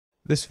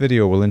This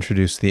video will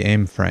introduce the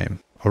AIM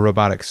frame, a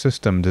robotic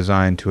system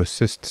designed to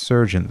assist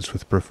surgeons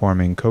with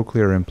performing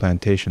cochlear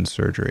implantation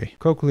surgery.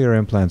 Cochlear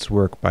implants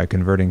work by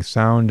converting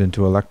sound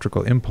into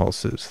electrical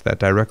impulses that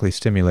directly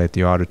stimulate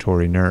the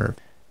auditory nerve.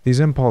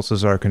 These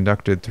impulses are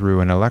conducted through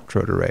an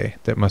electrode array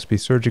that must be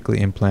surgically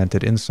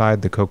implanted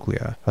inside the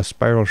cochlea, a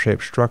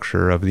spiral-shaped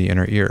structure of the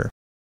inner ear.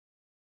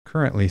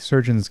 Currently,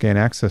 surgeons gain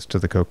access to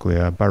the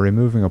cochlea by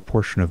removing a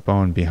portion of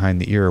bone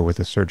behind the ear with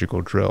a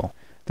surgical drill.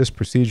 This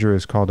procedure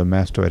is called a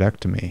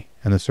mastoidectomy,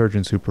 and the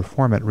surgeons who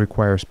perform it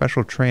require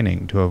special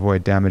training to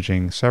avoid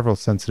damaging several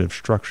sensitive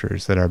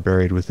structures that are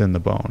buried within the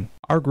bone.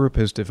 Our group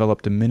has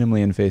developed a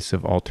minimally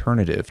invasive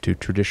alternative to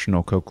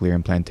traditional cochlear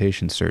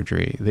implantation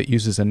surgery that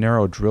uses a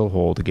narrow drill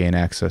hole to gain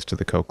access to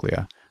the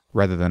cochlea,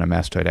 rather than a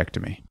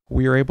mastoidectomy.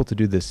 We are able to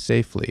do this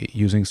safely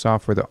using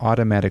software that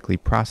automatically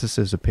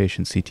processes a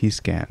patient's CT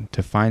scan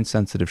to find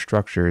sensitive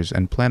structures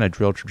and plan a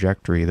drill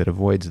trajectory that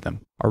avoids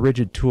them. Our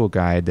rigid tool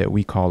guide that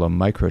we call a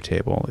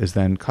microtable is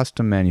then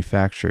custom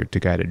manufactured to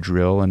guide a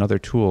drill and other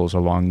tools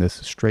along this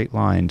straight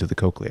line to the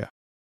cochlea.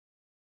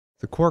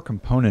 The core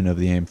component of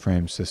the AIM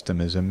frame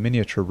system is a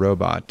miniature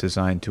robot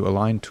designed to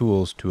align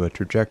tools to a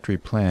trajectory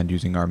planned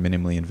using our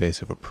minimally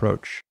invasive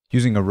approach.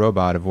 Using a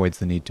robot avoids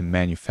the need to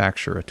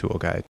manufacture a tool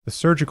guide. The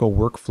surgical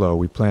workflow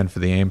we plan for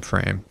the AIM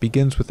frame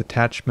begins with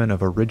attachment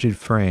of a rigid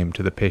frame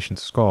to the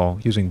patient's skull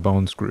using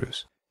bone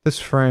screws. This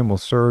frame will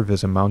serve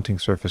as a mounting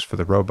surface for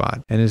the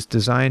robot and is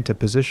designed to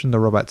position the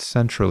robot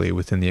centrally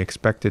within the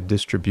expected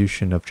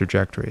distribution of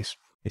trajectories.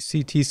 A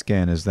CT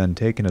scan is then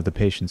taken of the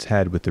patient's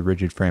head with the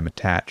rigid frame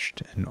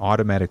attached and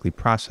automatically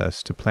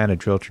processed to plan a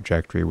drill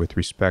trajectory with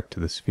respect to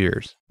the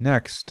spheres.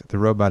 Next, the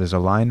robot is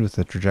aligned with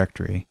the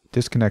trajectory,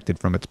 disconnected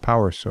from its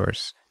power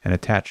source, and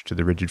attached to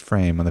the rigid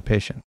frame on the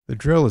patient. The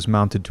drill is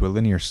mounted to a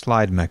linear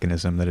slide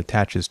mechanism that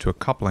attaches to a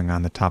coupling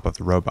on the top of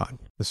the robot.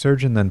 The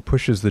surgeon then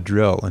pushes the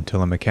drill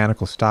until a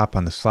mechanical stop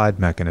on the slide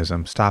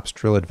mechanism stops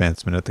drill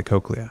advancement at the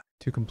cochlea.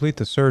 To complete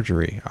the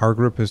surgery, our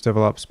group has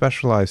developed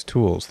specialized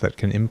tools that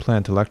can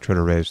implant electrode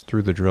arrays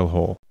through the drill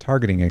hole.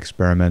 Targeting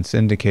experiments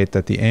indicate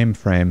that the AIM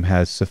frame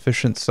has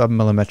sufficient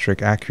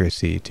submillimetric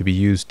accuracy to be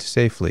used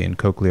safely in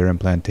cochlear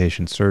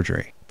implantation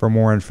surgery. For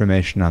more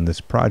information on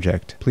this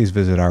project, please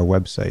visit our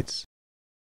websites.